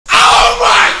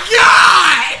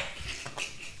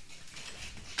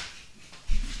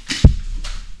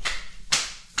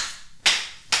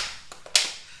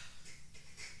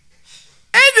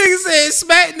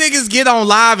niggas get on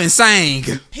live and sang?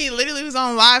 He literally was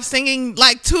on live singing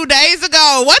like 2 days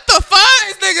ago. What the fuck?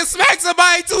 This nigga smacked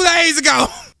somebody 2 days ago.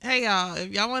 Hey y'all,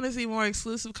 if y'all want to see more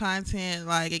exclusive content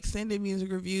like extended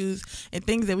music reviews and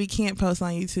things that we can't post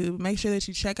on YouTube, make sure that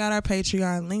you check out our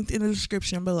Patreon, linked in the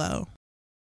description below.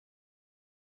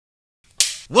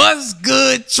 What's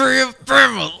good, Trill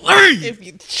Family? If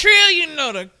you trill, you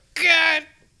know the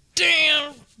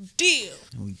goddamn deal.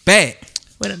 We back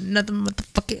with another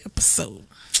motherfucking episode.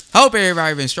 Hope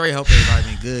everybody been straight. Hope everybody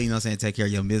been good. You know what I'm saying? Take care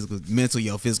of your mental,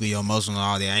 your physical, your emotional,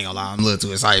 all that. I ain't gonna lie. I'm a little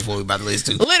too excited for what we about to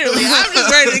listen to. Literally, I'm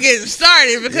just ready to get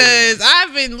started because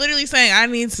I've been literally saying I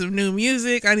need some new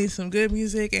music. I need some good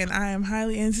music, and I am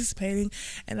highly anticipating,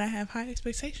 and I have high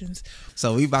expectations.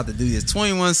 So we about to do this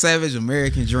 21 Savage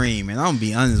American Dream, and I'm gonna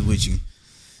be honest with you.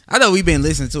 I know we've been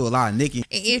listening to a lot of Nicki.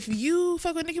 If you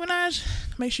fuck with Nicki Minaj,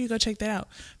 make sure you go check that out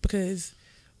because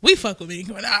we fuck with Nicki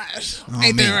Minaj. Oh,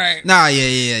 ain't man. that right? Nah,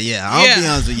 yeah. I'll be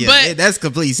honest with you. But that's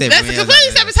completely separate. That's a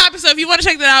completely separate topic. So if you want to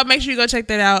check that out, make sure you go check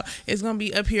that out. It's gonna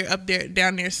be up here, up there,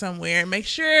 down there somewhere. Make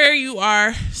sure you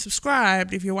are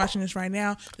subscribed. If you're watching this right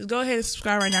now, just go ahead and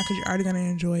subscribe right now because you're already gonna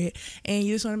enjoy it, and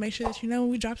you just want to make sure that you know when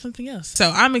we drop something else.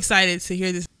 So I'm excited to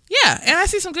hear this. Yeah, and I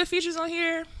see some good features on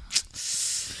here.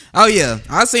 Oh yeah,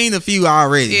 I've seen a few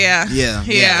already. Yeah.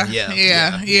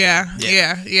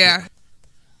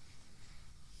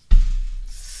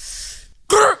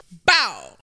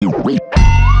 Bow.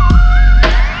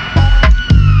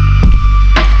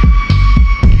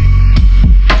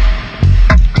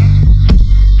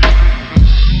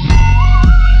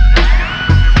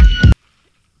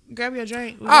 Grab your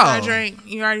drink. We got a drink.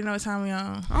 You already know what time we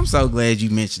on. I'm so glad you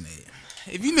mentioned it.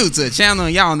 If you're new to the channel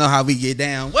and y'all don't know how we get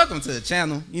down, welcome to the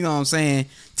channel. You know what I'm saying?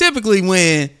 Typically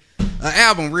when an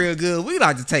album real good, we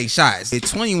like to take shots.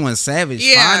 21 Savage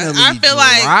finally I feel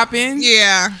dropping.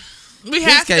 We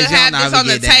have to have this on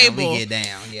the table. We get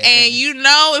down. Yeah, and you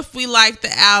know if we like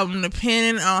the album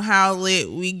depending on how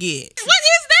lit we get. What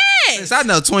is that? Since I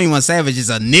know 21 Savage is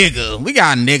a nigga, we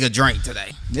got a nigga drink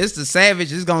today. This the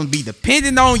Savage is gonna be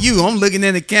depending on you. I'm looking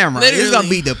in the camera. Literally. It's gonna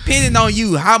be depending on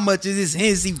you how much of this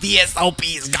Hennessy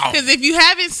VSOP is gone. Because if you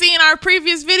haven't seen our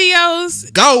previous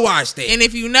videos, go watch that. And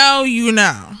if you know, you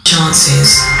know.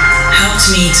 Chances helped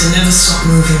me to never stop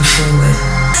moving forward.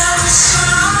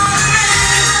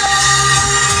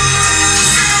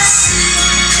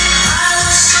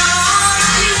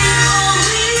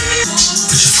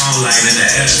 Light in the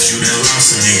attitude and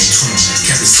lost a nigga.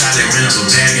 Kept a solid rent up a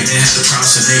bag and then had to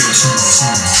cross a nigga.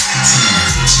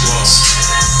 Whoa.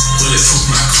 Bulletproof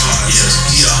my car.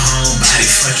 He a homebody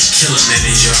fucking killer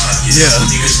in his yard.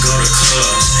 Niggas go to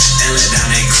clubs and let down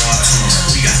their guard.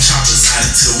 We got choppers out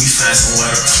until we find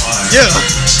somewhere to park.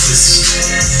 Pussy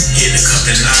hit the cup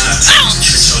and nod.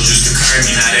 Church used to curb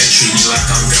me, now they treat me like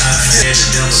I'm God. Said the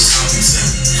devil talking to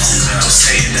me. I was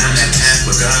saying down that path,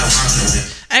 but God walking with me.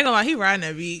 I ain't gonna lie, he riding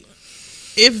that beat.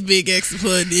 If Big X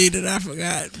Plug did it, I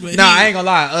forgot. But I ain't gonna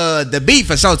lie. The beat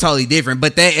for sure totally different,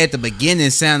 but that at the beginning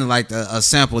sounded like a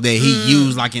sample that he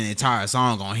used like an entire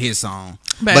song on his song.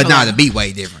 But the beat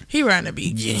way different. He riding the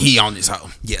beat. Yeah, he on this hoe.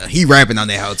 Yeah, he rapping on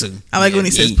that hoe too. I like when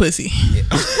he says pussy. Yeah.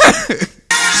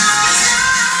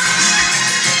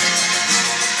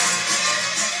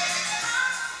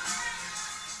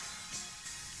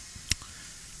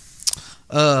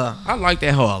 I like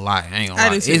that hoe a lot. I ain't gonna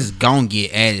lie. It's gonna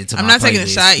get added to my playlist. I'm not taking a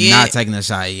shot yet. Not taking a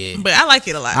shot yet. But I like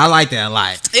it a lot. I like that a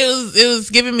lot. It was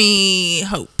giving me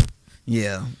hope.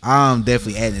 Yeah. I'm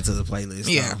definitely adding it to the playlist.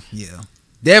 Yeah. Yeah.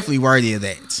 Definitely worthy of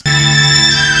that.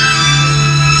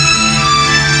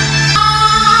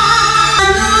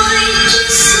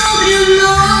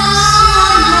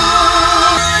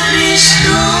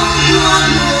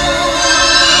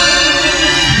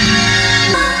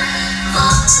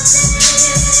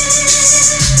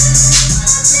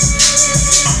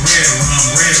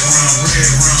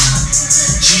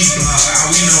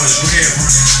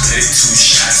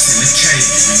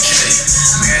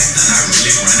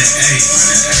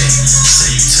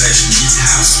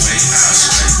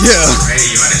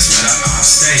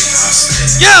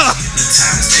 Yeah.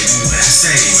 Hypnotized, they do what I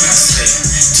say.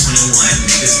 21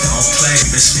 niggas don't play.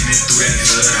 Been spinning through that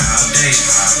hood all day.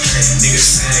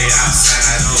 Niggas say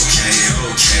outside, okay.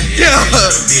 Yeah.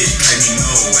 Bitch, pay me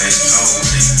no way.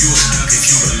 You a duck if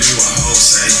you believe what hoes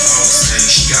say.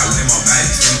 She got way more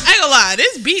bodies than. I ain't gonna gonna lie,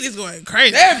 this beat is going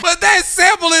crazy. But that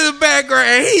sample in the background,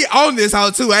 and he on this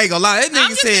hoe too. I ain't gonna lie. That I'm nigga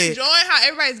just said, enjoying how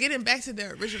everybody's getting back to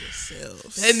their original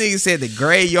selves. that nigga said the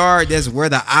graveyard, that's where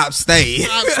the ops stay.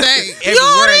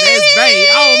 Everywhere that's Bay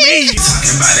on me.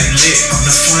 Talking about that lit on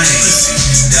the flame.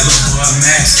 That little boy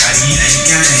Max got he ain't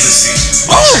gang.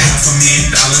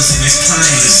 $500,000 in his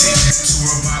plane. Two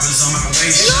revolvers on my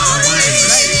waist.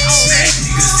 Snack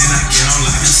niggas, then I get on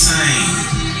live insane.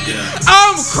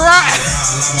 I'm crying.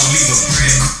 I won't leave a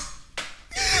brick.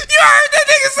 You heard that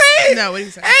nigga say? No, what did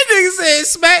he say? That nigga said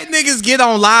smack niggas get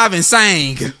on live and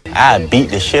sing. I beat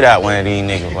the shit out one of these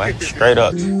niggas, boy. Straight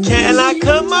up. Can I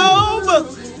come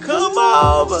over? Come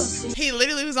over. He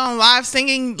literally was on live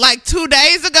singing like 2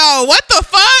 days ago. What the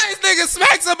fuck? This nigga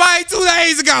smacked somebody 2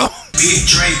 days ago. Big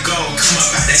Trey go, come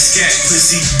up out that scat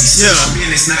pussy. He said on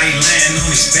business, now he laying on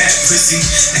his back pussy.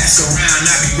 Ask around,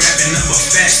 I be rapping up a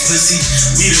fat pussy.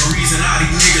 We the reason all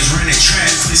these niggas running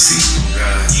track pussy.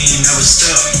 You ain't never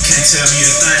stuck, you can't tell me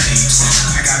a thing.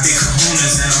 I got big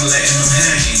kahunas and I'm letting them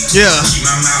hang. Yeah. Keep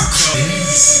my mouth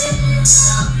closed.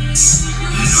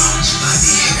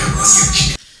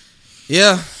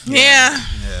 Yeah. Yeah.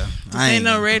 I Ain't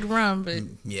no red rum, but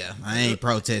Yeah, I ain't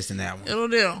protesting that one. it'll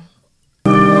do.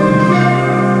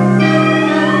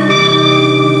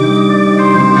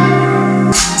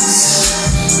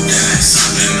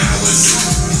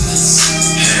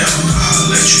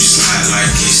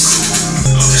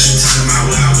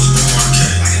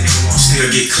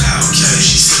 Get clout, okay.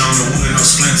 She sit on the wood, no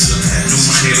splinter. New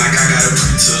money like I got a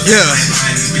printer. Yeah. I ain't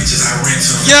buying these bitches, I rent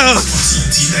them. Yeah.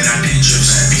 Teeth that not dentures.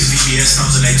 Big VVS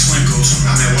stones and they twinkles.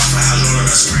 I'm at Waffle House rolling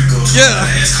the sprinkles. Yeah.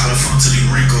 Ass collar funk till he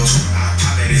wrinkles. I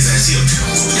pop at his ass, he a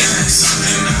pimple. That's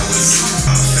something I would do.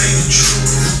 I'll fake the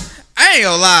truth. I ain't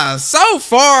gonna lie. So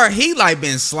far, he like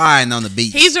been sliding on the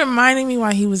beat. He's reminding me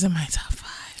why he was in my top 5.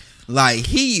 Like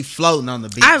he floating on the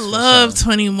beats. I for love sure.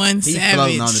 21 He Savage.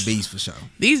 floating on the beats for sure.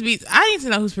 These beats, I need to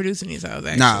know who's producing these hoes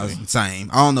actually. Nah, same.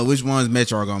 I don't know which ones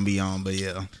Metro are gonna be on, but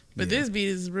yeah. But this beat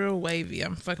is real wavy.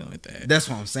 I'm fucking with that. That's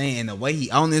what I'm saying. The way he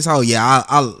on this whole, yeah,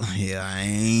 I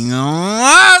ain't gonna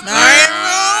lie.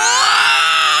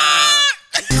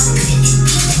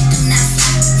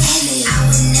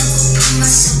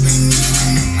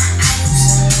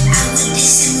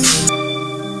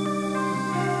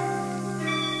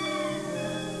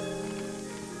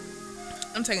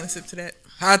 I'm taking a sip to that.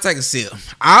 I take a sip.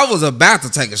 I was about to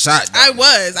take a shot. Though. I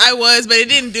was, but it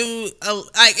didn't do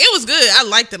it was good. I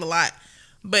liked it a lot,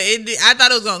 but I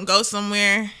thought it was gonna go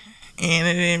somewhere, and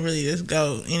it didn't really just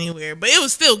go anywhere. But it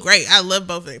was still great. I love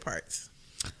both of their parts.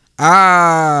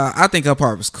 I think her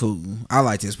part was cool. I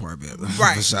like this part better,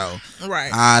 Right. for sure. Right.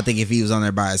 I think if he was on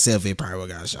there by himself, he probably would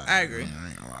got a shot. I agree. I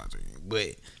ain't gonna lie to you.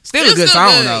 But still It's a good still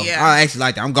song good, though. yeah. I actually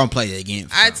like that. I'm gonna play it again.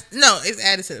 For sure. No, it's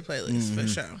added to the playlist for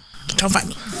sure. Don't fight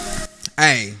me.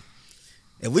 Hey,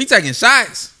 if we taking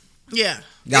shots, Yeah,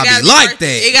 gotta It gotta be like worth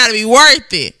that. It gotta be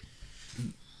worth it.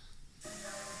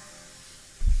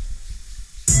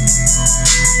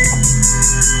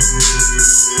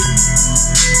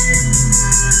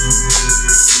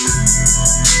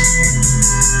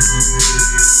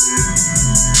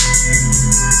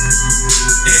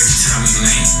 Every time we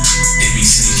link, it be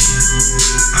sneaky.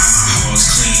 All my hoes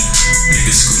clean,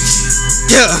 nigga squeaky.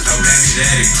 yeah. No baby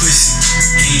daddy pussy,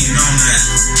 he ain't know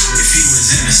nothing. If he was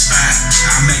in the spot,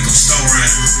 I'll make him store run.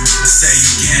 Say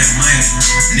you getting money,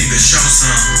 nigga show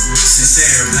some. Since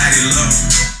everybody love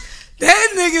him. That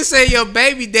nigga say your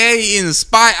baby daddy in the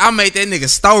spot. I make that nigga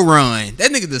store run. That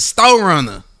nigga the store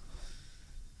runner.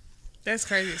 That's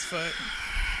crazy as fuck.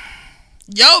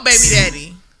 Yo, baby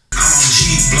daddy. I'm on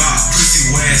G block,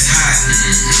 pussy where it's hot.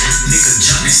 Nigga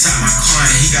jumped inside my car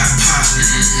and he got popped.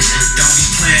 Don't be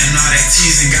playing all that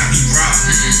teasing, got me rocked.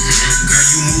 Girl,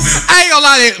 you moving. I ain't gonna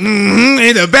lie to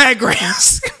in the background.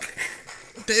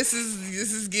 This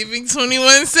is giving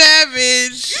 21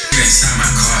 Savage. Inside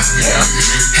my car.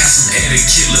 Had some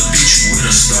etiquette, little bitch, you with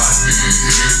a start.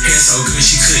 Hair so good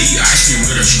she could eat ice cream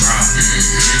with a straw.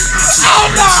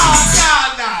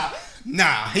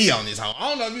 Nah, he on this hoe. I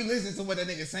don't know if you listen to what that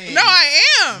nigga saying. No, I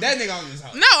am. That nigga on this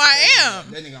hoe. No, I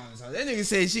am. That nigga on this hoe. That nigga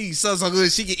said she so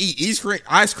good she can eat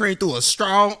ice cream through a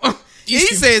straw. He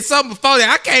said something before that.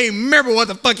 I can't remember what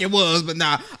the fuck it was, but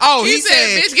nah. Oh, He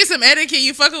said, bitch, get some etiquette.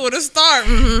 You fucking with a star.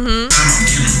 Mm-hmm. I'm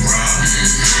getting them raw.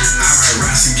 I write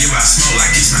raps and give out smoke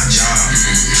like it's my job.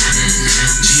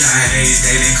 GIAs,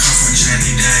 they didn't come from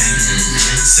Johnny Dang.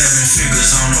 7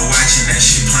 figures on the watch and that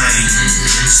shit plain.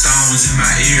 Stones in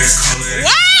my ears, call it.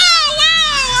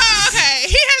 Wow. Okay,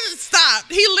 he hasn't stopped.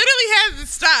 He literally hasn't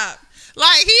stopped.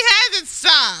 Like, he hasn't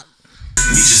stopped.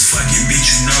 We just fucking beat,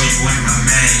 you know you ain't my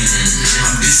man.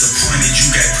 I'm disappointed you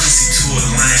got pussy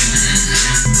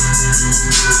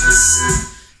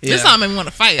Yeah. This song made me want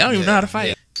to fight. I don't even know how to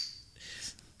fight.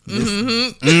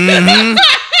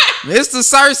 Mr.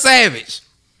 Sir Savage.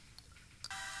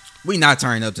 We not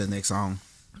turning up to the next song.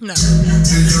 No.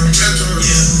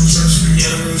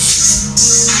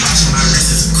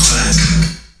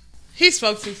 He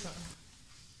spoke too soon.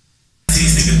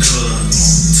 These niggas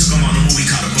took him on a movie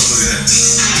called The Bubble Gut.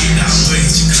 He got away,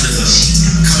 you gunners up.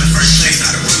 Coming first place,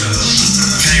 not a runner up.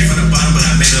 Came from the bottom, but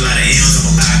I made a lot of M's.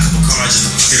 I'ma buy a couple cars just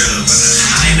to fuck it up.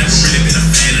 I ain't never really been a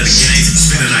fan of the game.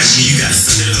 Spending like me, you gotta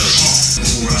suck it up.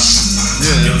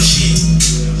 Pop your shit.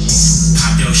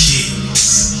 Pop your shit.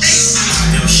 Pop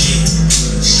your shit.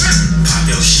 Pop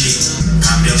your shit.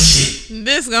 Pop your shit.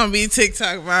 This gonna be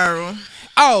TikTok viral.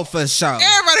 Oh, for sure.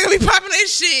 Everybody gonna be popping that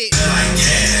shit. Like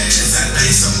gas, I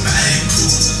think somebody poop.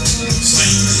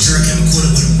 Slang, the jury came a quarter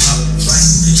with a pop. Slang,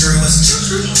 the jury was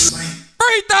slang.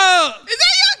 Free thug. Is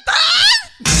that Young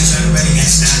Thug? Niggas trying to ready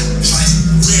gas now. Slang,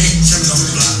 red, jumping on the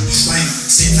block. Slang,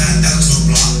 sit 5,000 on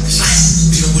the block. Slang,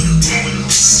 deal with them, deal with them.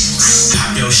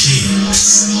 Pop your shit.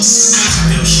 Pop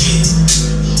your shit.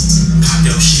 Pop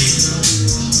your shit.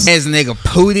 As nigga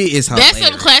Pootie is hilarious. That's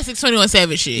some classic 21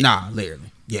 Savage shit. Nah, literally.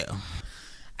 Yeah.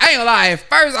 I ain't gonna lie. At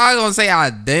first, I was gonna say I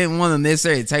didn't want to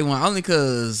necessarily take one, only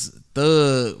because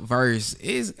Thug verse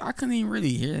is I couldn't even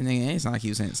really hear that nigga. It ain't sound like he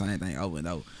was saying the same thing over and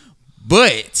over.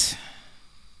 But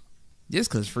just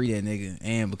cause free that nigga,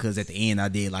 and because at the end I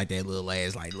did like that little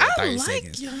last like 30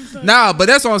 seconds. Nah, but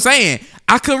that's what I'm saying.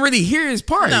 I couldn't really hear his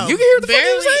part. No, you can hear what the fuck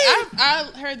he was saying. I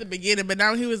heard the beginning, but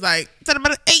now he was like, "Talking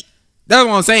about 8." That's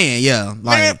what I'm saying. Yeah,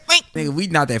 like Wait. nigga, we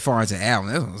not that far into the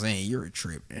album. That's what I'm saying. You're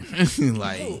tripping.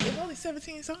 Like It's only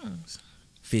 17 songs.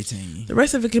 15. The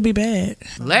rest of it could be bad.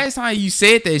 Last time you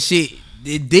said that shit,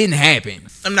 it didn't happen.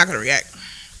 I'm not gonna react.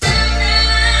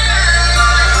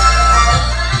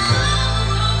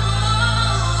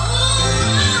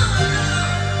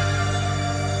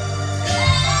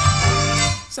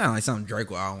 Sound like something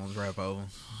Drake would almost rap over.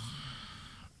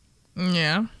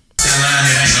 Yeah. That line,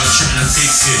 it ain't no trying to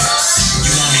fix it.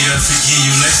 You want me to forgive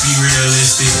you, let's be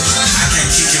realistic. I can't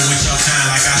kick it with your kind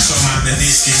like I saw my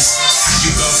meniscus.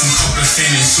 You go from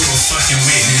co-defendant to a fucking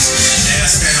witness. They'll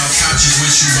stand on couches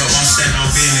with you, but won't stand on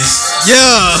business.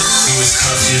 Yeah. It was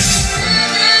cuffed, you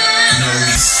know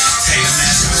me. Take the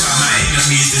mask off all my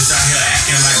enemies that's out here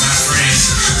acting like my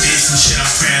friends. Did some shit I'm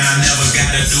praying I never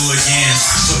gotta do again.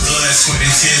 I put blood, sweat,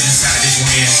 and tears inside this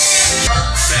win.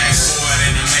 Fast forward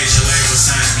in the major label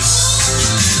assignments.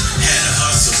 Had to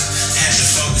hustle, had to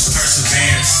focus,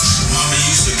 perseverance. Mama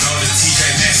used to go to TJ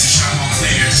Maxx and shop on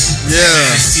clearance.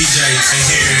 Yeah. It's TJ, they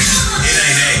hear it. It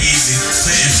ain't that easy.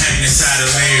 Putting pain inside a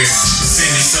layer. Send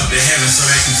this up to heaven so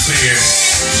they can clear it.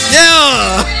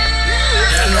 Yeah.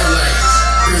 I know,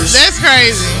 like, That's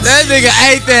crazy. That nigga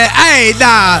ate that. Hey,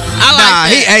 nah. I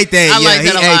like he that. ate that. I Yeah, like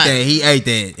that a lot. He ate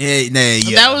that.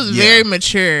 Yeah. That was very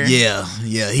mature. Yeah,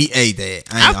 he ate that.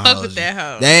 I fuck with that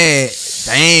hoe.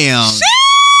 Damn.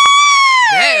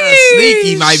 That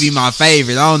Sneaky might be my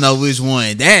favorite. I don't know which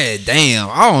one. That damn.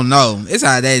 I don't know. It's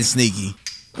how that Sneaky.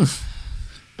 I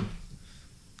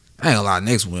ain't gonna lie.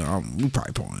 Next one, we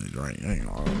probably pouring it right. I ain't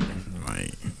gonna lie.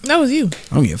 Like, That was you.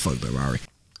 I'm getting fucked up already.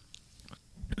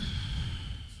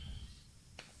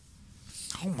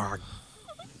 Oh my.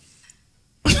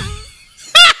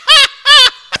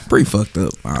 Pretty fucked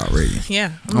up already.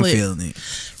 Yeah. I'm lit. feeling it.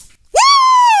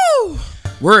 Woo!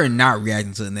 We're not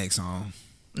reacting to the next song.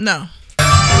 No.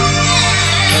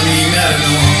 don't even matter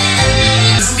no more.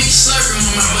 Don't be slurping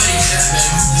when my buddy got back.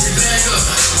 Back up.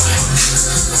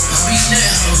 Don't be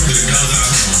down. Put the doors off.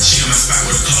 She on my spot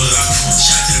with the clothes off.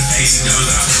 Shot to the face and goes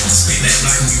off. Spit that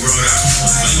block and we rolled off.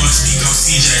 When you want to speak on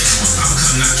CJ, I'ma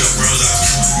come knock your bros off.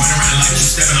 Run around like you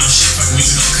stepping on shit. Fuck me,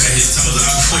 you gon' cut his toes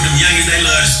off. With them youngins, they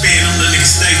love to spin. Them little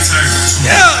niggas stay turned.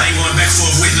 Yeah. I ain't going back and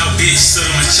forth with no bitch. So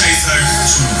I'ma chase her.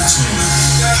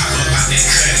 Pop up out that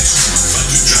cut. Fuck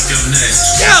you, drop your nuts.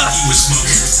 Yeah. He was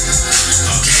smoking.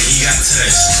 Okay, he got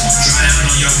touched. Dry down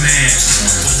on your man.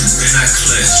 Then I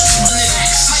clutch.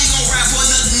 How you gon' rap for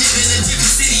another nigga in a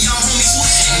different city? Y'all homie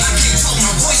swag. I can't talk,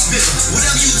 my voice bigger.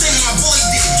 Whatever you think my boy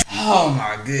did. Oh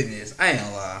my goodness. I ain't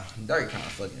gonna lie. Dirk kind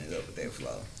of fucking it up with that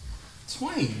flow.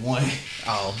 21.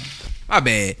 Oh, my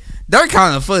bad. Dirk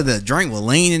kind of fucked the drink with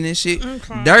lean and this shit.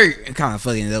 Okay. Dirk kind of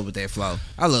fucking it up with that flow.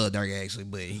 I love Dirk actually,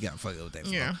 but he got fucked up with that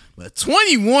flow. Yeah. But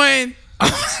 21.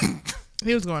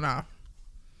 He was going off.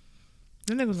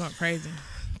 That nigga was going crazy.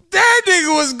 That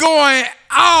nigga was going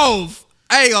off.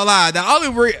 I ain't gonna lie.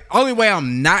 The only way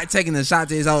I'm not taking a shot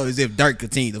to his hoe is if Dirk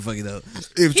continued to fuck it up.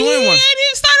 If 21, He ain't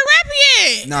even started rapping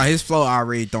yet. no, his flow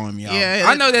already throwing me off. Yeah,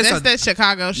 I know that's that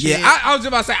Chicago shit. yeah. I was just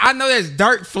about to say I know that's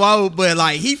Dirk flow, but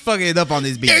like he fucking it up on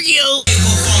this beat. Dirk you.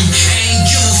 Ain't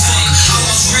give a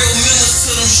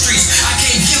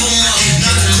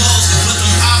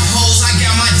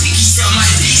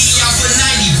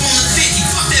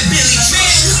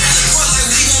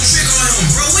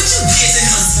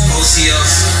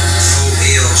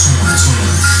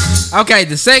Okay,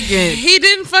 the second. He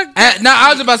didn't fuck. No,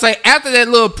 I was about to say after that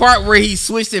little part where he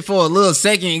switched it for a little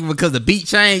second because the beat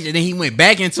changed and then he went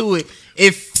back into it.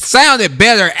 It sounded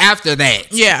better after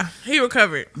that. Yeah, he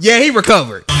recovered. Yeah, he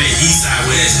recovered. On the east side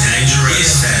where it's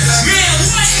dangerous. Man,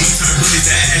 what? We turn bullets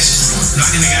to ashes.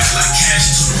 Knocking nigga out like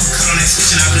cash. Cut on that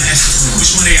switch and I blast.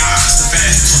 Which one of y'all is the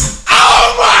fastest?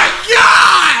 Oh my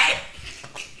God!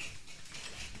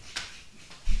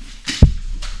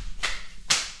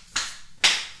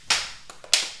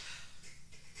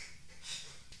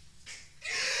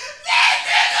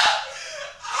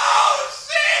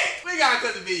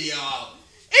 Cut the video off.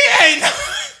 It ain't no.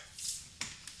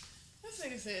 This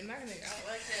nigga said knock a nigga out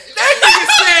like that. That nigga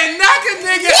said knock a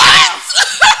nigga out.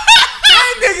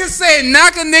 That nigga said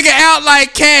knock a nigga out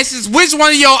like Cassius. Which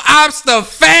one of your ops the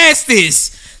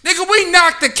fastest? Nigga, we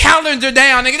knocked the calendar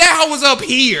down, nigga. That hoe was up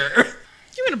here.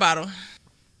 Give me the bottle.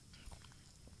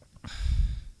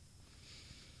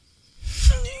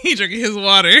 He drinking his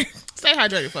water. Stay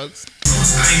hydrated, folks.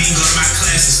 I ain't even go to my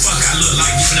classes. Fuck, I look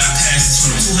like giving out passes.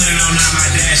 200 on my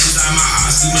dashes. All my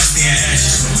odds, you must be in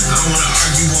ashes. I don't wanna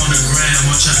argue on the ground.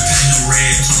 I'm trying to paint him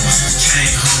red.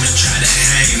 Came home and tried to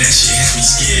hang. That shit had me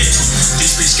scared.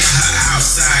 This bitch got her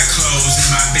outside clothes in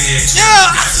my bed.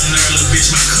 Yeah. Got some little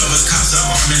bitch. My covers cost her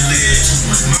arm and leg.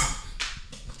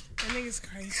 That nigga's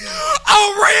crazy.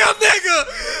 Oh, real nigga.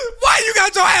 Why you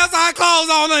got your outside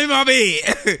clothes on in my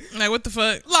bed? Like, what the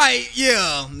fuck? Like,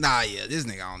 yeah. Nah, yeah. This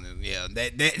nigga on it. Yeah,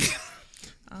 that.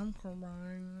 I'm crying.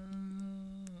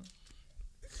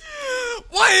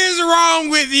 What is wrong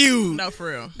with you? No,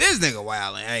 for real. This nigga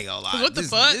wildin'. I ain't gonna lie. What the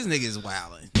fuck? This nigga is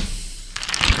wildin'.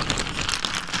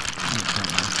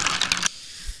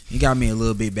 You got me a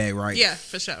little bit back, right? Yeah,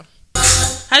 for sure.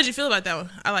 How did you feel about that one?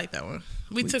 I like that one.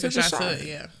 We took a shot to it,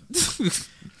 yeah.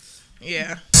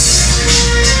 Yeah.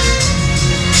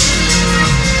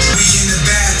 We in the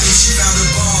bathroom, she found a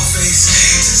ball face.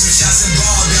 Took some shots and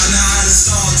ball down, now how the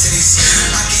stall taste.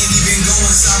 I can't even go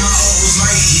inside my O's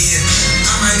right here.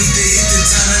 I might need to hit the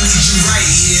town, I need you right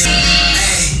here.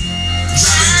 Hey,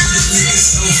 driving through the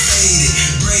niggas so faded,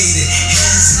 braided,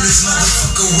 hands in this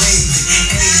motherfucker waving,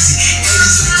 hazy,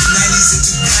 80s like the 90s and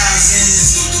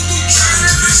 2000s. Driving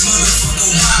through this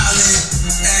motherfucker wildin'.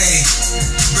 Hey,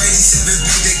 Brady 7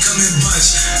 pack, they come in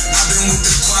bunch. I've been with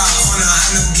the choir on a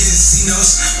high note getting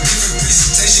C-notes. Different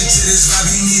presentation to this vibe,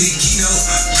 you need a keynote.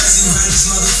 Pressing around this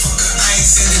motherfucker, I ain't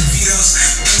sending vetoes.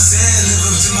 Ain't said live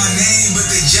up to my name, but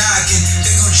they jogging.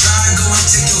 They gon' try, go and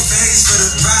take your face for the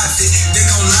profit. They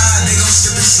gon' lie, they gon'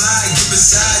 slip and slide, get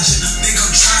beside you. They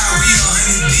gon' try, we on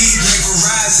honey deep like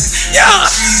Verizon. Yeah.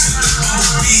 Trees with the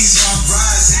bumblebees while I'm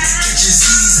rising. Catching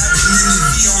Z's, I've been in the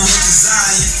V on Lake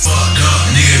Zion. Fucked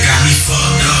up, nigga got me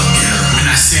fucked up. Yeah. When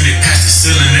I send it past the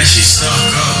ceiling, that shit stuck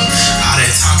up. All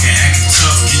that talking, acting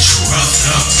tough, get you roughed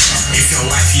up. If your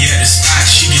wifey at the spot,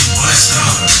 she get bust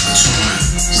up.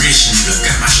 Rich nigga,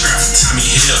 got my strap from Tommy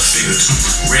Hilfiger.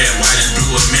 Red, white, and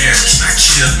blue American, I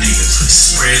kill niggas.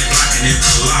 Spread blocking and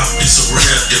pull out, it's a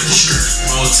real dipple shirt.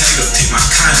 Bottega, pick my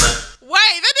collar.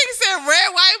 Wait, that nigga said red,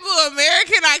 white, blue,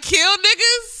 American, I kill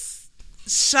niggas?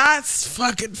 Shots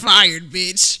fucking fired,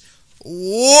 bitch.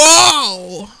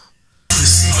 Whoa.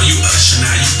 Pussy. Oh, you usher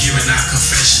now, you giving out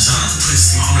confessions,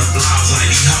 Pussy. On the blogs like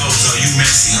these hoes, oh, you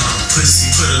messy,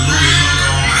 Pussy. Put a Louis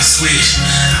logo on my switch.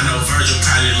 I know Virgil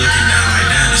probably looking down like,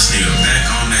 damn, this nigga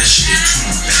back on that shit.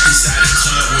 Back inside the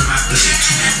club with my blade.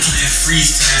 Playing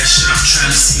freeze tag shit, I'm trying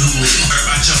to see who it is. Worry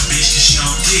about your bitch, cause she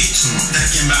on dick.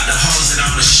 Thinking about the hoes that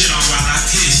I'ma shit on while I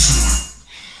piss.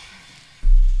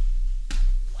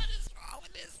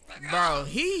 Bro,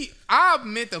 I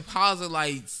meant to pause it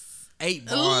like 8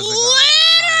 bars ago.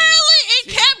 Literally,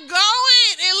 it kept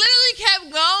going. It literally kept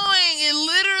going. It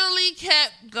literally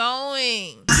kept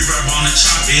going. Reverb on the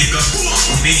chopper, it go boom.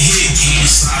 Then hit, he ain't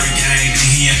slaughter gang,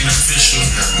 then he ain't an official.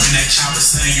 When that chopper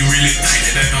sing, you really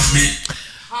think that don't mean?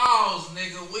 Pause,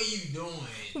 nigga. What you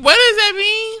doing? What does that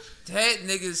mean? That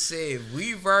nigga said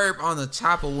reverb on the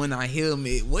chopper when I hear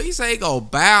me. What you say go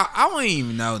bow? I don't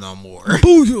even know no more. Man,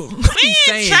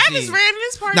 Travis ran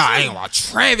this part. Nah, I ain't gonna lie.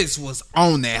 Travis was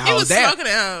on that hoe. He was smoking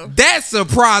that hoe. That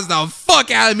surprised the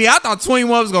fuck out of me. I thought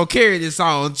 21 was gonna carry this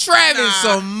song. Travis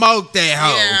smoked that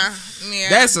hoe. Yeah.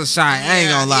 That's a shot. I ain't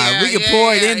gonna lie. We can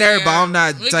pour it in there, but I'm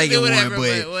not taking whatever,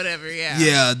 one. But whatever, yeah.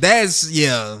 Yeah, that's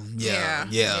yeah.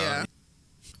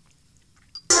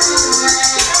 My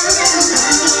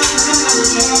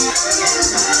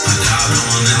dog don't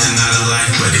want nothing out of life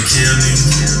but to kill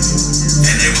niggas.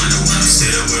 And they wonder when I'm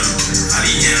still with them. All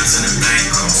these yams in the bank,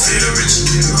 I don't feel rich.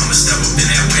 I'ma step up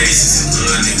in that way since a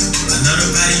good nigga.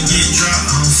 Another body get dropped,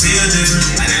 I don't feel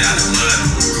different. Made it out of mud,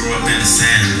 grew up in the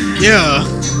sand. Yeah.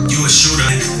 You a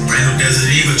shooter, brand new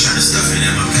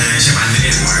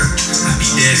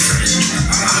fresh.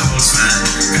 All my hoes fine,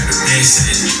 got the best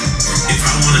in it. If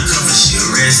I wanna cover, she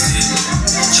arrested.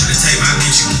 Try to take my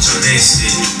bitch, you get your neck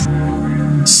stick.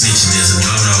 Snitching is a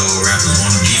no-no. Rappers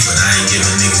wanna beef, but I ain't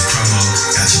giving niggas promo.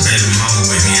 Got your baby mama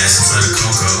with me asking for the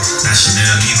cocoa. Not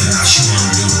Chanel neither, now she wanna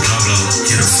do the blow.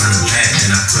 Hit her from the back,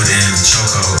 then I put her in the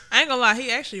choco. I ain't gonna lie, he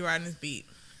actually riding his beat.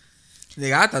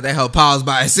 Nigga, I thought that hoe paused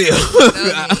by itself.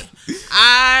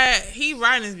 He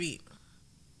riding his beat.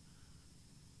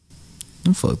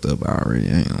 I'm fucked up already,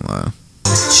 I ain't gonna lie.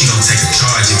 She gon' take a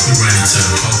charge if we run into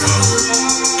the popo.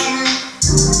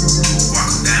 Walk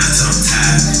him down till I'm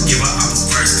tired. Give her off a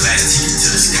first class ticket to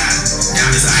the sky.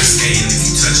 Diamonds ice skating, if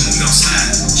you touch him, we gon'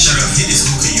 slide. Shut up, hit this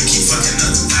hookah, you keep fucking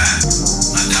up the vibe.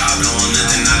 My dog don't want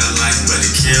nothing out of life but to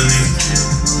kill me.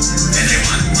 And they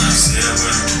want to still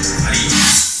with him.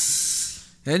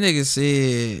 That nigga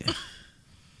said,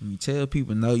 when you tell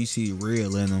people no, you see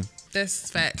real in them.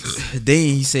 That's facts. Then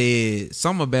he said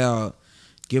something about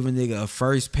giving nigga a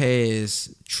first pass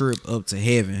trip up to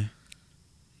heaven.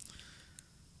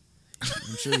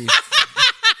 I'm sure he,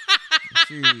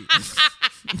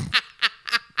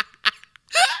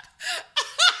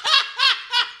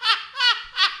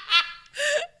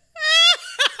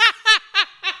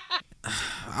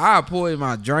 I poured in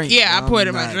my drink. Yeah, I poured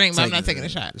in my drink, but I'm not taking a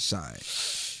shot.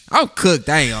 I'm cooked,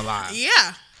 I ain't gonna lie.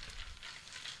 Yeah.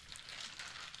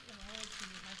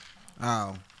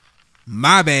 Oh,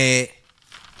 my bad.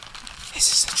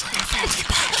 This is a Trey Family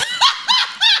podcast.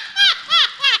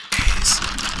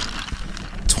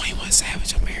 21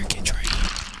 Savage American Trey.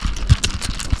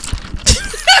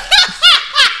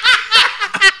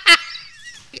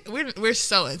 We're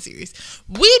so unserious.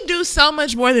 We do so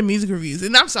much more than music reviews.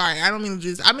 And I'm sorry, I don't mean to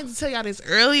just, I meant to tell y'all this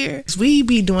earlier. We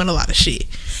be doing a lot of shit.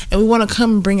 And we want to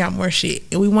come and bring out more shit.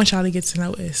 And we want y'all to get to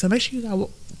know us. So make sure you guys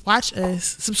watch us,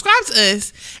 subscribe to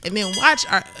us, and then watch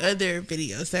our other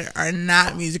videos that are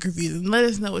not music reviews. And let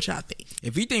us know what y'all think.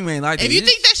 If you think we ain't like that, if you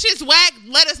think that shit's whack,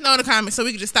 let us know in the comments so we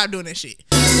can just stop doing that shit.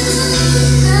 I'm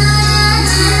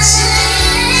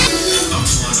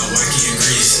pouring no work in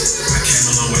Greece. I came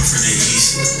a long way from the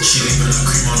east. She leaving her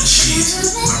cream on the cheese.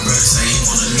 My brother say he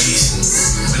want a niece.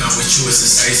 When I'm with you, it's a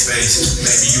safe space.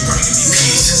 Baby, you bringing me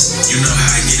peace. You know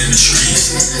how I get in the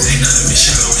streets. Ain't none of it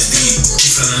shallow as deep.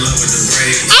 She fell in love with the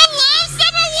braids. I love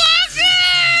Summer Walker.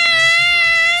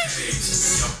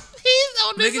 He's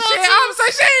on this nigga, whole I'm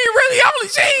saying she ain't really only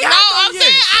she. No, I'm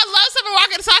saying I love Summer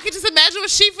Walker, so I can just imagine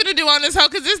what she finna do on this hoe,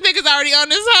 because this nigga's already on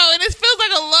this hoe, and it feels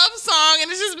like a love song,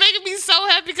 and it's just making me so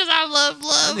happy because I love.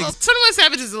 21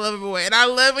 Savage is a lover boy, and I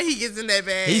love when he gets in that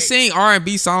bag. He sing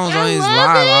R&B songs on his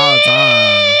live all the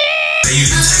time. You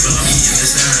the table on me in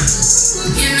this time.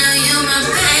 You know you my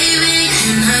baby,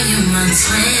 you know you my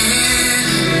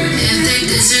twin. If they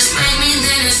disrespect me,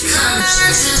 then it's coming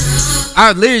to.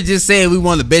 I literally just said we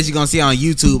want the best you're gonna see on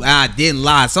YouTube. I didn't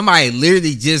lie. Somebody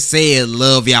literally just said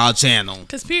love y'all channel.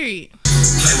 Cause period.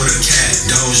 Play with a cat,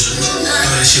 Doja. Throw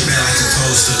that shit back like a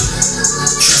poster.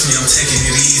 Trust me, I'm taking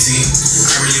it easy.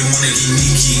 I really wanna get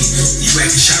Nikki. You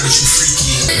acting shy, but you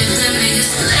freaky. If them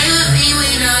niggas play with me,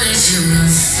 we know that you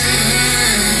gon' sin.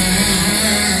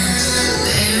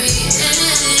 Baby,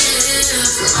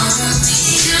 if only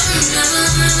you know.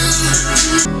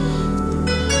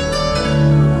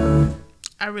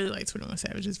 I really like 21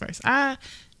 Savage's verse. I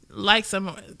like some.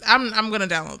 I'm gonna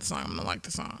download the song. I'm gonna like the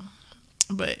song,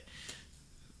 but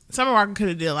Summer Walker could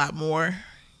have did a lot more,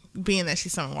 being that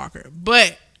she's Summer Walker.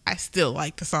 But I still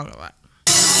like the song a lot.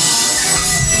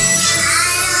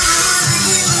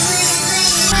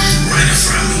 Running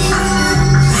from me,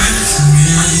 running from me,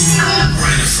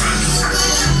 running from me,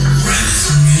 running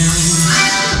from me.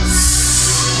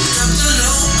 Come to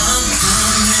know I'm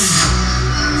coming.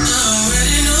 I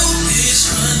already know it's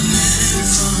running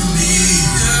from me,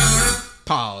 girl.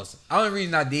 Pause. Only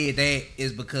reason I did that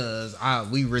is because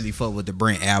we really fuck with the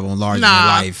Brent album Larger Than Nah,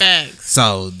 Life. facts.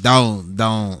 So don't.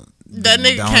 That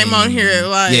nigga came on here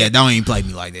like, yeah, don't even play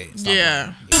me like that. Stop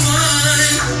yeah.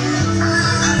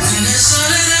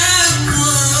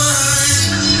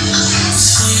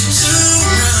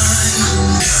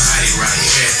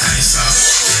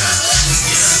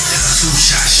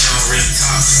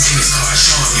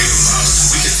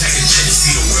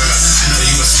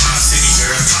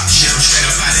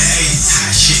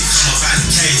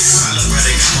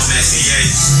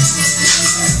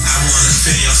 I wanna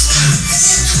feel your stomach.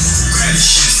 Grab the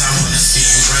sheets, I wanna see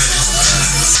you running.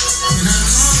 When I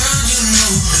come around, you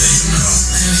know.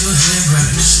 Have your head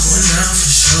right, it's going down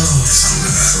for sure.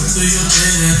 Do your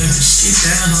thing and just get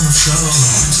down on the floor.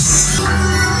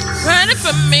 Running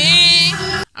for me.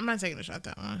 I'm not taking a shot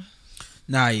that one.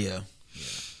 Nah, yeah.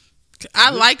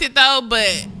 I liked it though,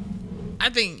 but I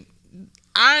think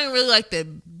I ain't really like the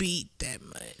beat that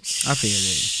much. I feel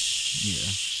that. Yeah,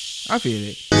 I feel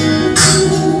it.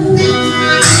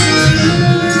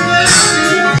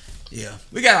 Yeah,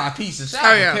 we got our pizza. Shout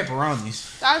out to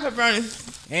pepperonis. Shout out to pepperonis.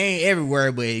 Ain't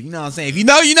everywhere, but you know what I'm saying. If you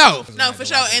know, you know. No, for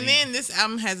sure. And then this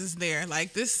album has us there.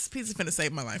 Like, this pizza finna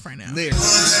save my life right now. There. It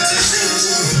was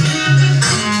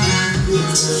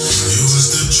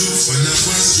the truth when I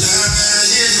was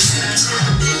lying.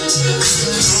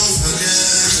 Don't forget.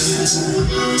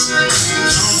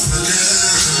 Don't forget.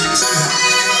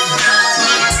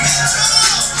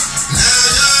 Now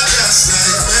you're just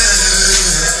like me.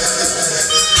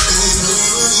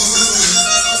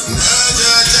 Now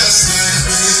you're just like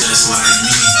me. Just like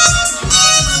me.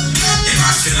 In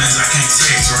my feelings, I can't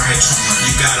text, right?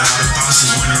 You got all the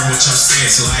bosses wondering what your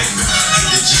sex like. Hit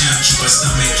the gym, keep a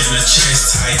stomach and a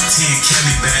chest tight. 10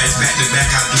 Kelly bags, back to back,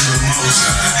 I do the most.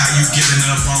 How you giving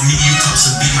up on me? You supposed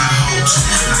to be my host.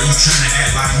 Now you trying to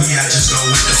act like me, I just go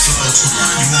with the flow.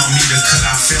 You want me to cut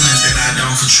out feelings that I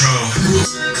don't control.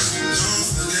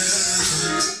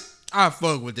 I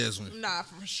fuck with this one. Nah,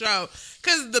 for sure.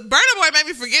 Because the Burna Boy made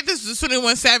me forget this was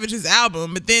 21 Savage's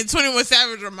album, but then 21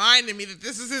 Savage reminded me that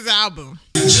this is his album.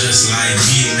 Just like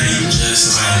me, now you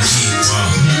just like me,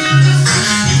 whoa.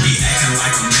 You be acting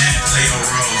like a man, play a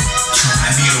role.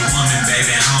 I need a woman,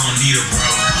 baby, I don't need a bro.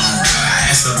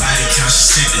 I asked the body count,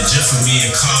 she sent the gif for me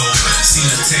and Cole. Seen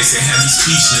a text that had me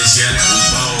speechless, yeah, that was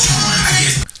bold. I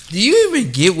guess. Do you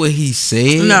even get what he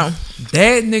said? No.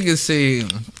 That nigga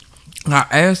said, I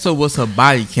asked her what's her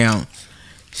body count.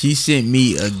 She sent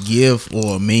me a gif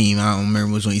or a meme. I don't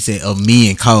remember which one he said, of me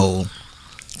and Cole.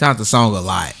 Sounds the song a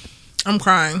lot. I'm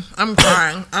crying. I'm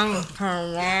crying. I'm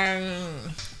crying.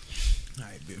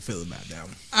 I ain't been feeling about that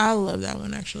one. I love that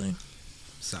one, actually.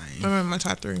 Same. I'm in my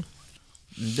top 3. And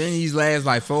then these last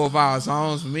like 4 or 5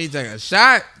 songs for me to take a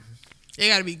shot. It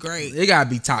gotta be great. It gotta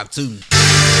be top 2.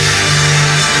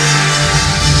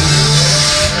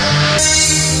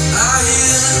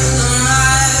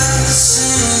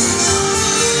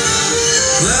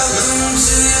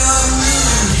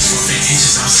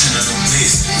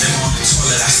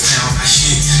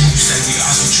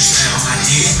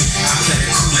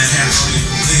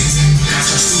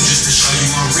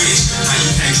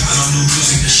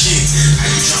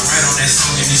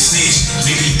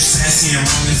 Nigga, you sassy and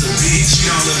wrong as a bitch. You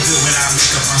don't look good without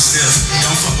makeup on stiff.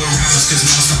 Don't fuck with rappers cause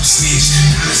most don't snitch.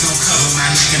 Diamonds don't cover my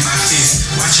neck and my fist.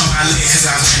 Watch on my leg cause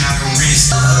I ran out of wrist.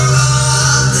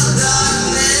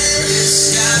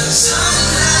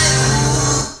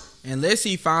 Unless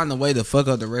he find a way to fuck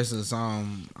up the rest of the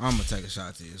song, I'm gonna take a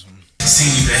shot to this one.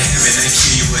 Send you to heaven, they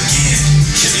kill you again.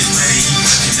 Kill his buddy, he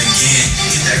fucking again.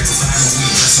 Hit that revival, we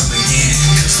bust him again.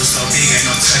 Pistol so big, ain't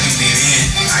no tucking it in.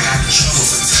 I got in trouble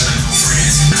for telling no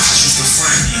friends. I choose to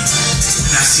front me.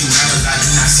 When I see rappers, I do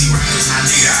not see rappers. My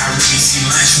nigga, I really see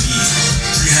lunch meat.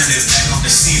 300 back on the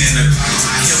scene and the Glock on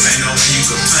my hip, ain't no way you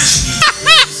could punch me.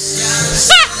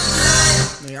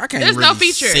 I can't There's really no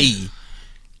feature. see.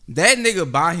 That nigga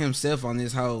by himself on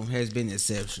this hoe has been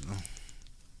exceptional.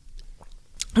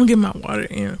 I'm getting my water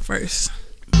in first.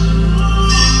 I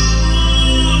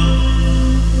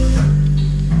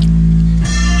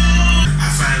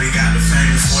finally got the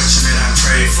fame and fortune that I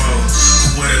prayed for.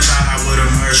 Who would've thought I would've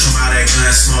emerged from all that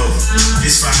gun smoke?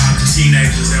 It's for all the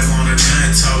teenagers that want a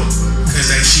gun tote,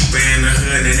 cause they cheaper in the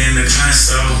hood than in the gun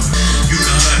store. You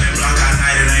can hug that block all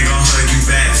night, it ain't gon' hug you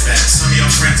back. Some of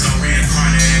your friends gon'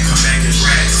 reincarnate and come back as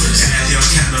rats. And at your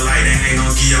candlelight, they ain't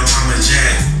gon' give your mama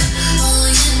jack.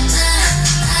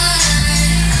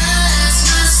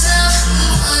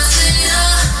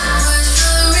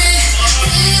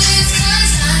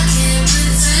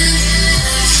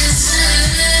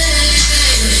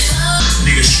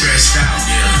 Stressed out,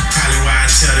 yeah. Probably why I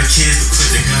tell the kids to put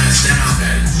the guns down.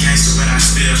 Gangster, but I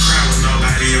still cry with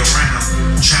nobody around.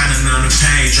 Trying to numb the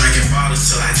pain, drinking bottles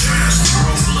till I drown.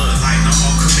 Broke blood like no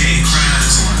more committing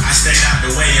crimes. I stayed out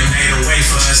the way and made a way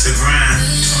for us to grind.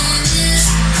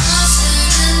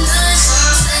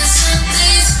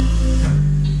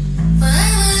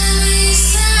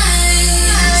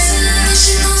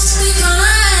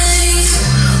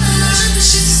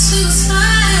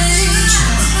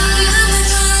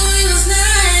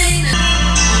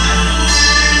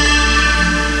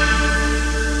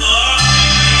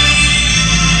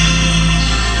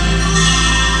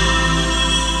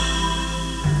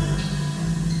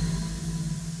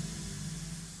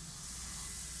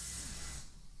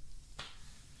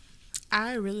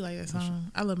 I really like that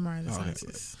song. I love Mariah the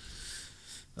Scientist.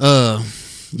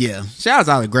 Yeah. Shout out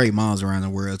to all the great moms around the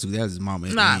world too. That's his mama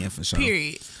at the end for sure.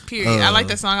 Period. I like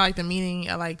that song. I like the meaning.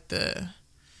 I like the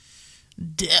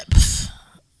depth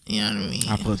You know what I mean?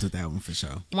 I fucked with that one for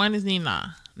sure. 1 is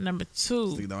Nina. Number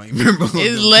 2 You don't even remember.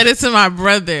 is Letter to My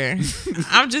Brother.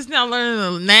 I'm just now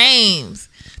learning the names.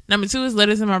 Number 2 is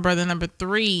Letter to My Brother. Number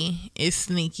 3 is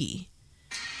Sneaky.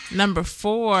 Number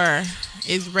 4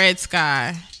 is Red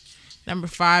Sky. Number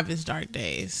 5 is Dark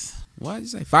Days. What did you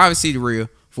say? 5 is See the Real.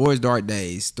 4 is Dark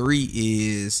Days. 3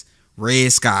 is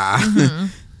Red Sky.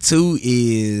 2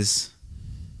 is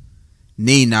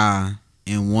Nina.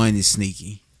 And 1 is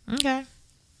Sneaky. Okay.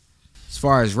 As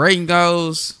far as rating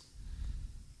goes,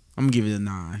 I'm gonna give it a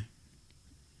 9.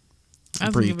 I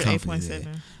was gonna give it 8.7.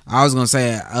 I was gonna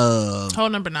say Whole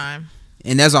number 9.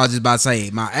 and that's what I was just about to say.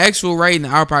 My actual rating,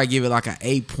 I'll probably give it like an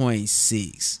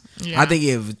 8.6. Yeah. I think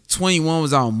if 21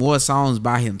 was on more songs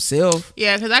by himself.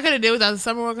 Yeah, because I could have did without the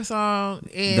Summer Walker song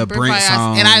and The Brent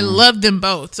song. and I loved them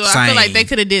both. So I feel Same. like they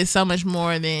could have did so much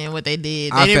more than what they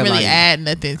did. They I didn't felt really like add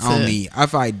nothing to on me. I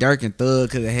feel like Dirk and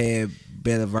Thug could have had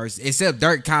better verses. Except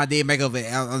Dirk kind of did make up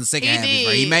on the second half.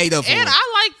 He made up for and it.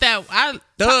 I like that.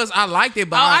 Thugs, I liked it,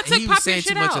 but I took he was Popular saying too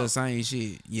shit much out. of the same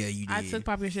shit. Yeah, you did. I took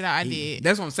Popular shit out. I did.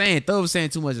 That's what I'm saying. Thug was saying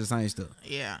too much of the same stuff.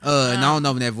 Yeah. And I don't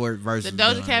know when that verse The was Doja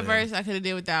done, Cat but- verse I could have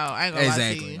did without. I ain't gonna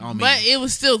Exactly, lie to you. on me. But it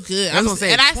was still good. That's what I'm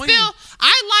saying. And 20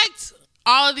 I liked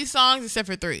all of these songs except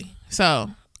for 3. So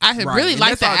I really and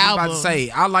liked the that's what I was album. about to say.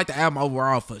 I like the album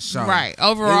overall for sure. Right.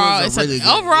 Overall, It was a really good-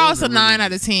 overall it's a really 9 good-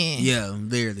 out of 10. Yeah,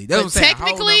 literally. That's But what I'm saying. Whole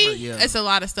technically, number, yeah. it's a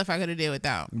lot of stuff I could have did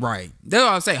without. Right. That's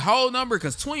what I say. Whole number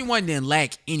because 21 didn't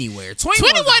lack anywhere. 21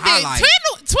 21 was the highlight.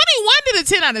 21 did a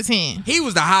 10 out of 10. He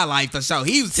was the highlight for sure.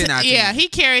 He was 10 out of 10. Yeah, he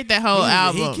carried that whole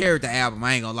album. He carried the album.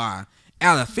 I ain't gonna lie.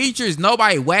 Out of features,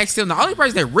 nobody waxed him. The only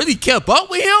person that really kept up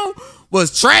with him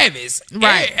was Travis.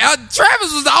 Right. And,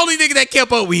 Travis was the only nigga that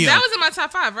kept up with him. That was in my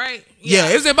top 5, right? Yeah,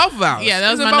 it was in both of ours. Yeah,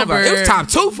 that was It in my both of ours. number- It was top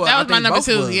 2 for that was I my think number both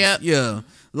 2, of us. yep. Yeah.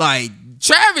 Like,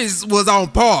 Travis was on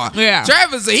par. Yeah.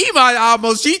 Travis, he might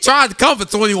almost, he tried to come for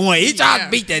 21. He tried Yeah.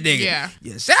 to beat that nigga.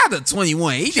 Yeah. Shout out to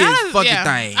 21. He did his fucking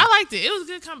thing. I liked it. It was a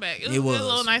good comeback. It was a good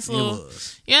little nice little.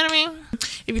 was. You know what I mean?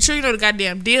 If you truly know the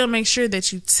goddamn deal, make sure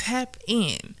that you tap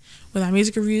in with our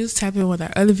music reviews, tap in with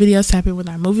our other videos, tap in with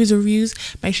our movies reviews.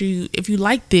 Make sure you, if you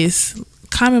like this,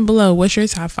 comment below what's your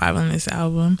top 5 on this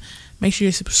album. Make sure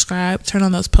you subscribe, turn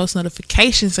on those post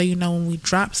notifications so you know when we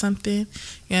drop something.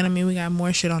 You know what I mean? We got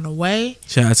more shit on the way.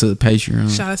 Shout out to the Patreon.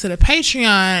 Shout out to the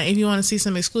Patreon. If you want to see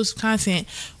some exclusive content,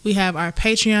 we have our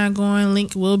Patreon going.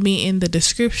 Link will be in the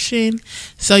description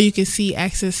so you can see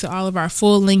access to all of our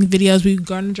full-length videos. We're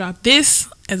going to drop this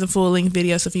as a full-length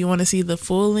video. So if you want to see the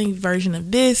full-length version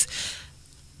of this,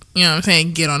 you know what I'm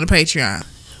saying, get on the Patreon.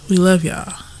 We love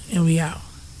y'all, and we out.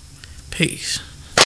 Peace.